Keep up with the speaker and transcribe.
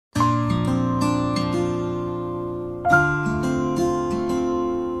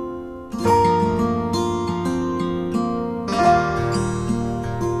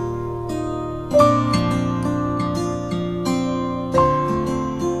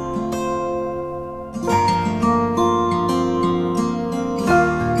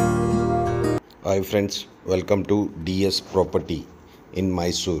Hi friends, welcome to DS Property in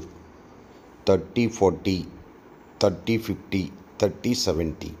Mysore. 3040, 3050,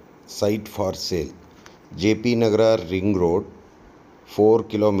 3070 site for sale. JP Nagar Ring Road, 4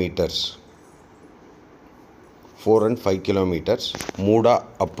 kilometers, 4 and 5 kilometers, Muda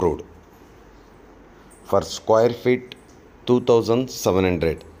approved. For square feet,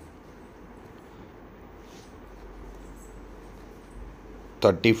 2700.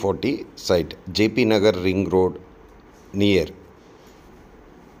 3040 site, JP Nagar Ring Road near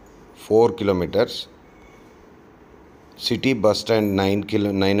 4 kilometers, city bus stand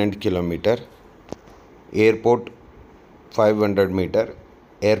 900 kilometer, airport 500 meter,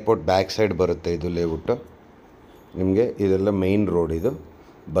 airport back side ಬರುತ್ತೆ ಇದು layout. ನಿಮಗೆ ಇದೆಲ್ಲ main road, ಇದು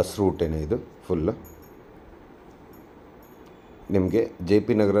bus ರೂಟೇನೆ. ಇದು full ನಿಮಗೆ J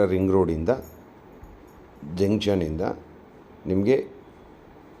P ನಗರ ring ರೋಡಿಂದ ಜಂಕ್ಷನಿಂದ ನಿಮಗೆ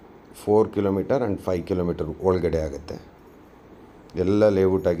 4 kilometre and 5 kilometre ಒಳಗಡೆ ಆಗುತ್ತೆ. ಎಲ್ಲ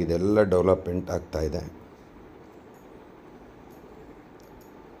ಲೇಔಟ್ ಆಗಿದೆ, ಎಲ್ಲ ಡೆವಲಪ್ಮೆಂಟ್ ಆಗ್ತಾಯಿದೆ.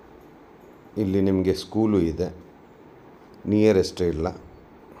 ಇಲ್ಲಿ ನಿಮಗೆ ಸ್ಕೂಲು ಇದೆ, ನಿಯರೆಸ್ಟ್ ಇಲ್ಲ.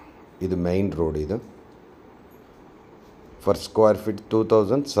 ಇದು ಮೈನ್ ರೋಡ್. ಇದು fur square feet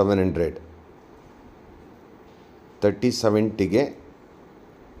 2700. 3070ಗೆ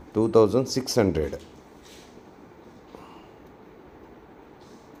 2600.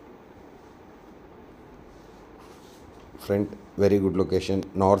 Front very good location.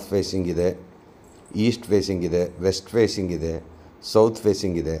 North facing ಇದೆ, ಈಸ್ಟ್ ಫೇಸಿಂಗ್ ಇದೆ, ವೆಸ್ಟ್ ಫೇಸಿಂಗ್ ಇದೆ, ಸೌತ್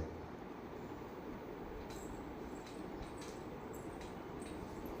ಫೇಸಿಂಗ್ ಇದೆ.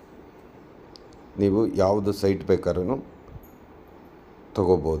 ನೀವು ಯಾವುದು ಸೈಟ್ ಬೇಕಾದ್ರೂ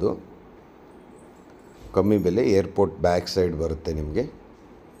ತಗೋಬೋದು. ಕಮ್ಮಿ ಬೆಲೆ, ಏರ್ಪೋರ್ಟ್ ಬ್ಯಾಕ್ ಸೈಡ್ ಬರುತ್ತೆ ನಿಮಗೆ.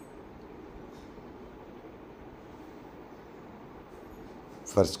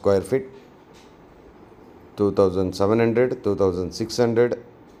 Fur square feet 2700, 2600.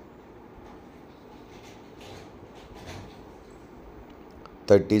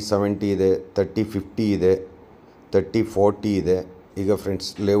 3070 ಇದೆ, 3050 ಇದೆ, 3040 ಇದೆ. ಈಗ ಫ್ರೆಂಡ್ಸ್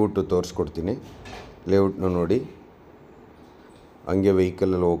ಲೇಔಟು ತೋರಿಸ್ಕೊಡ್ತೀನಿ. ಲೇಔಟ್ನ ನೋಡಿ. ಹಂಗೆ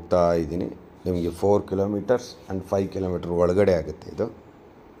ವೆಹಿಕಲಲ್ಲಿ ಹೋಗ್ತಾ ಇದ್ದೀನಿ. ನಿಮಗೆ 4 ಕಿಲೋಮೀಟರ್ಸ್ ಆ್ಯಂಡ್ 5 ಕಿಲೋಮೀಟರ್ ಒಳಗಡೆ ಆಗುತ್ತೆ ಇದು.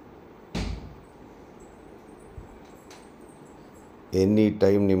 ಎನಿ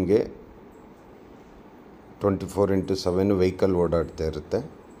ಟೈಮ್ ನಿಮಗೆ 24x7 ವೆಹಿಕಲ್ ಓಡಾಡ್ತಾ ಇರುತ್ತೆ.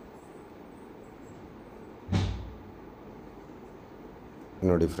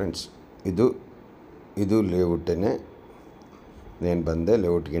 ನೋಡಿ ಫ್ರೆಂಡ್ಸ್, ಇದು ಲೇಔಟೇನೆ. ನಾನು ಬಂದೆ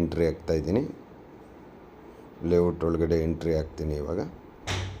ಲೇಔಟ್ಗೆ ಎಂಟ್ರಿ ಆಗ್ತಾಯಿದ್ದೀನಿ. ಲೇಔಟ್ ಒಳಗಡೆ ಎಂಟ್ರಿ ಆಗ್ತೀನಿ ಇವಾಗ.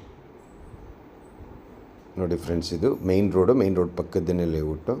 ನೋಡಿ ಫ್ರೆಂಡ್ಸ್, ಇದು main road. Main road ಪಕ್ಕದ್ದೇನೆ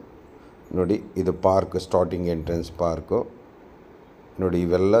layout. ನೋಡಿ, ಇದು ಪಾರ್ಕ್, ಸ್ಟಾರ್ಟಿಂಗ್ ಎಂಟ್ರೆನ್ಸ್ ಪಾರ್ಕು. ನೋಡಿ,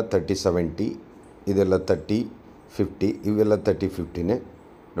 ಇವೆಲ್ಲ 3070, ಇದೆಲ್ಲ 3050, ಇವೆಲ್ಲ 3050ನೇ.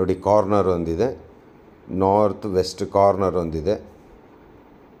 ನೋಡಿ, ಕಾರ್ನರ್ ಒಂದಿದೆ, ನಾರ್ತ್ ವೆಸ್ಟ್ ಕಾರ್ನರ್ ಒಂದಿದೆ.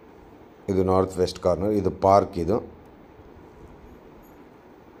 ಇದು ನಾರ್ತ್ ವೆಸ್ಟ್ ಕಾರ್ನರ್. ಇದು ಪಾರ್ಕ್. ಇದು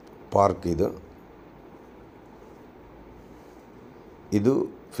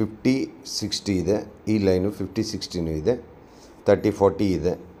 50-60 ಇದೆ. ಈ ಲೈನು 50-60 ಇದೆ. 30-40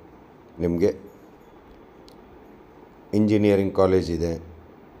 ಇದೆ. ನಿಮಗೆ ಇಂಜಿನಿಯರಿಂಗ್ ಕಾಲೇಜ್ ಇದೆ.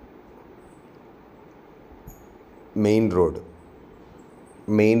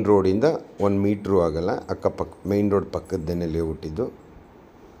 ಮೈನ್ ರೋಡಿಂದ 1 ಮೀಟ್ರು ಆಗಲ್ಲ. ಅಕ್ಕಪಕ್ಕ ಮೈನ್ ರೋಡ್ ಪಕ್ಕದ್ದೇನೆ ಲೇಔಟಿದ್ದು.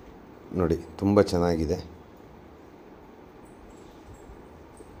 ನೋಡಿ, ತುಂಬ ಚೆನ್ನಾಗಿದೆ.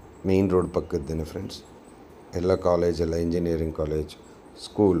 Main road ಪಕ್ಕದ್ದೇನೆ friends. ಎಲ್ಲ ಕಾಲೇಜೆಲ್ಲ, ಇಂಜಿನಿಯರಿಂಗ್ ಕಾಲೇಜ್,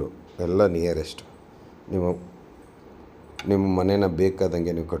 ಸ್ಕೂಲು ಎಲ್ಲ ನಿಯರೆಸ್ಟ್. ನಿಮ್ಮ ಮನೇನ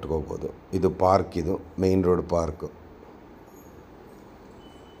ಬೇಕಾದಂಗೆ ನೀವು ಕಟ್ಕೋಬೋದು. ಇದು ಪಾರ್ಕ್. ಇದು main road park.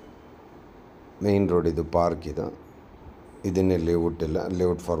 Main road ಇದು ಪಾರ್ಕ್. ಇದನ್ನೇ ಲೇಔಟ್. ಎಲ್ಲ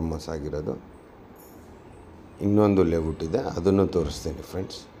ಲೇಔಟ್ ಫಾರ್ಮಸ್ ಆಗಿರೋದು. ಇನ್ನೊಂದು ಲೇಔಟ್ ಇದೆ, ಅದನ್ನು ತೋರಿಸ್ತೀನಿ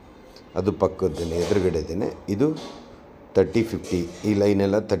ಫ್ರೆಂಡ್ಸ್. ಅದು ಪಕ್ಕದ್ದೇನೆ, ಎದುರುಗಡೆದೇನೆ. ಇದು 3050. ಈ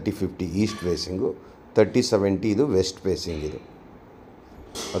ಲೈನೆಲ್ಲ 3050 ಈಸ್ಟ್ ಫೇಸಿಂಗು. 3070 ಇದು ವೆಸ್ಟ್ ಫೇಸಿಂಗ್.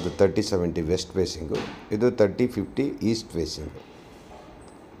 ಅದು 3070 ವೆಸ್ಟ್ ಫೇಸಿಂಗು. ಇದು 3050 ಈಸ್ಟ್ ಫೇಸಿಂಗು.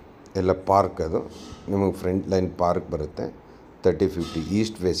 ಎಲ್ಲ ಪಾರ್ಕ್. ಅದು ನಿಮಗೆ ಫ್ರಂಟ್ ಲೈನ್ ಪಾರ್ಕ್ ಬರುತ್ತೆ. 3050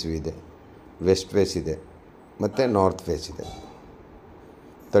 ಈಸ್ಟ್ ಫೇಸು ಇದೆ, ವೆಸ್ಟ್ ಫೇಸ್ ಇದೆ, ಮತ್ತು ನಾರ್ತ್ ಫೇಸ್ ಇದೆ.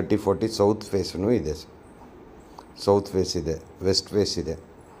 3040 ಸೌತ್ ಫೇಸೂ ಇದೆ. ಸೌತ್ ಫೇಸ್ ಇದೆ, ವೆಸ್ಟ್ ಫೇಸ್ ಇದೆ.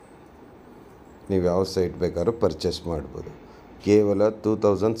 ನೀವು ಯಾವ ಸೈಟ್ ಬೇಕಾದ್ರೂ ಪರ್ಚೇಸ್ ಮಾಡ್ಬೋದು. ಕೇವಲ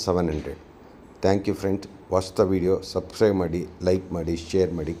 2700. Thank you friends. Watch the video. Subscribe ಮಾಡಿ, ಲೈಕ್ ಮಾಡಿ,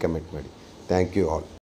 ಶೇರ್ ಮಾಡಿ, ಕಮೆಂಟ್ ಮಾಡಿ. Thank you all.